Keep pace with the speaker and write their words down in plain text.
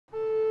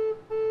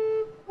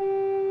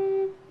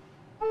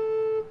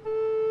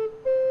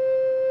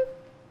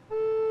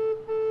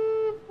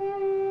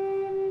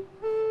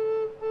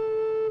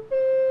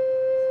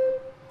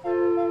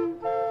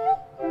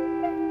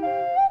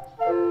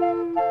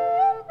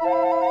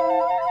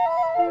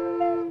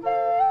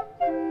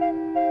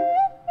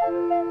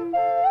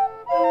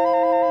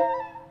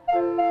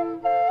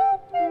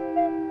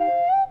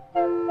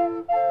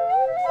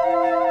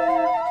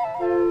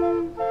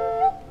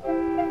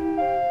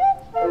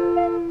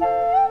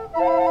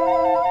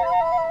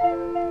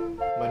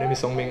name is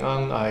Song-Ming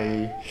Ang.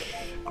 I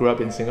grew up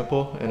in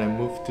Singapore and I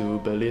moved to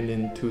Berlin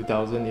in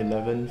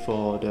 2011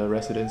 for the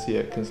residency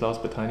at Künstlerhaus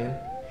Bethanien.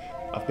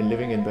 I've been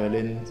living in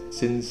Berlin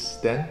since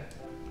then.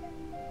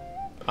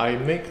 I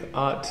make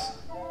art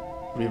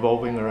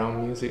revolving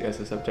around music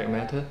as a subject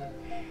matter,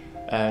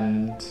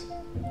 and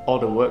all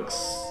the works,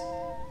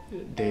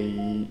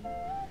 they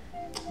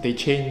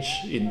change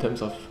in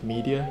terms of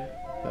media.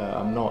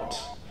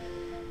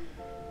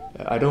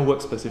 I don't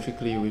work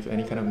specifically with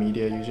any kind of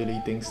media. Usually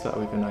things start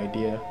with an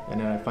idea,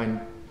 and then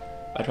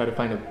I try to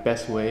find the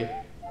best way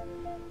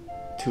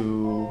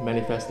to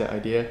manifest that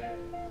idea.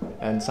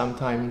 And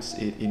sometimes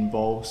it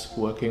involves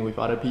working with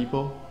other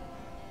people.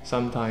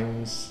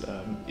 Sometimes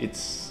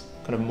it's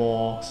kind of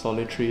more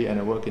solitary and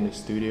I work in the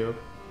studio.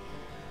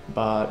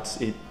 But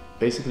it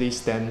basically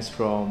stems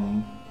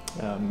from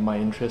my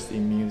interest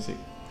in music.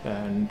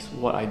 And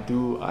what I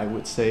do, I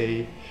would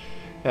say,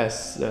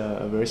 has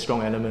a very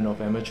strong element of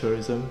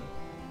amateurism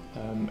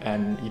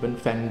and even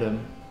fandom.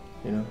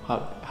 You know,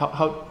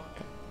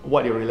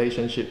 what your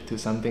relationship to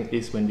something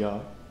is when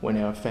you're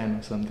a fan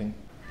of something.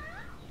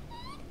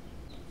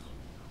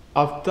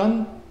 I've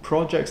done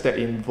projects that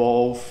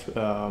involve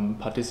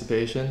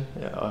participation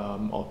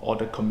or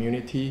the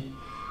community,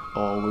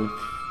 or with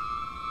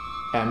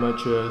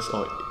amateurs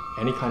or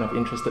any kind of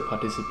interested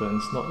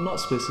participants, not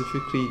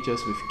specifically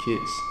just with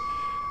kids.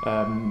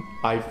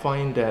 I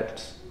find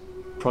that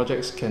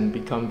projects can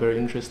become very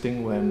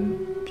interesting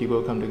when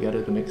people come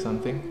together to make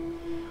something,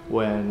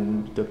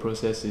 when the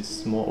process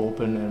is more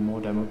open and more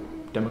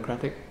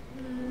democratic.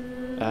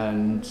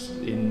 And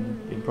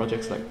in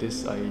projects like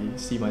this, I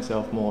see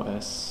myself more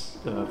as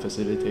a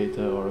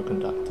facilitator or a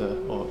conductor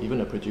or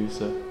even a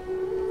producer.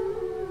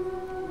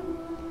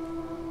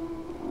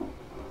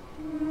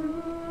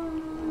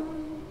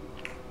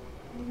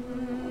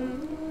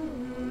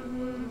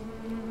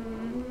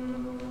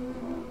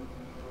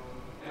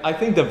 I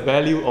think the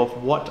value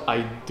of what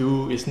I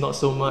do is not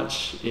so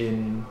much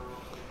in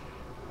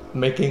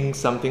making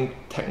something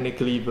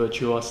technically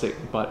virtuosic,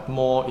 but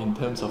more in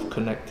terms of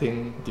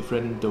connecting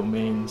different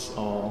domains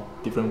or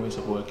different ways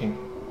of working.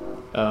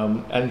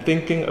 And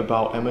thinking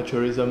about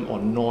amateurism or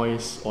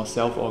noise or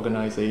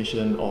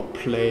self-organization or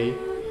play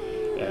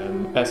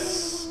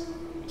as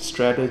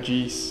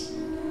strategies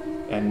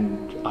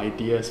and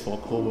ideas for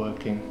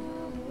co-working.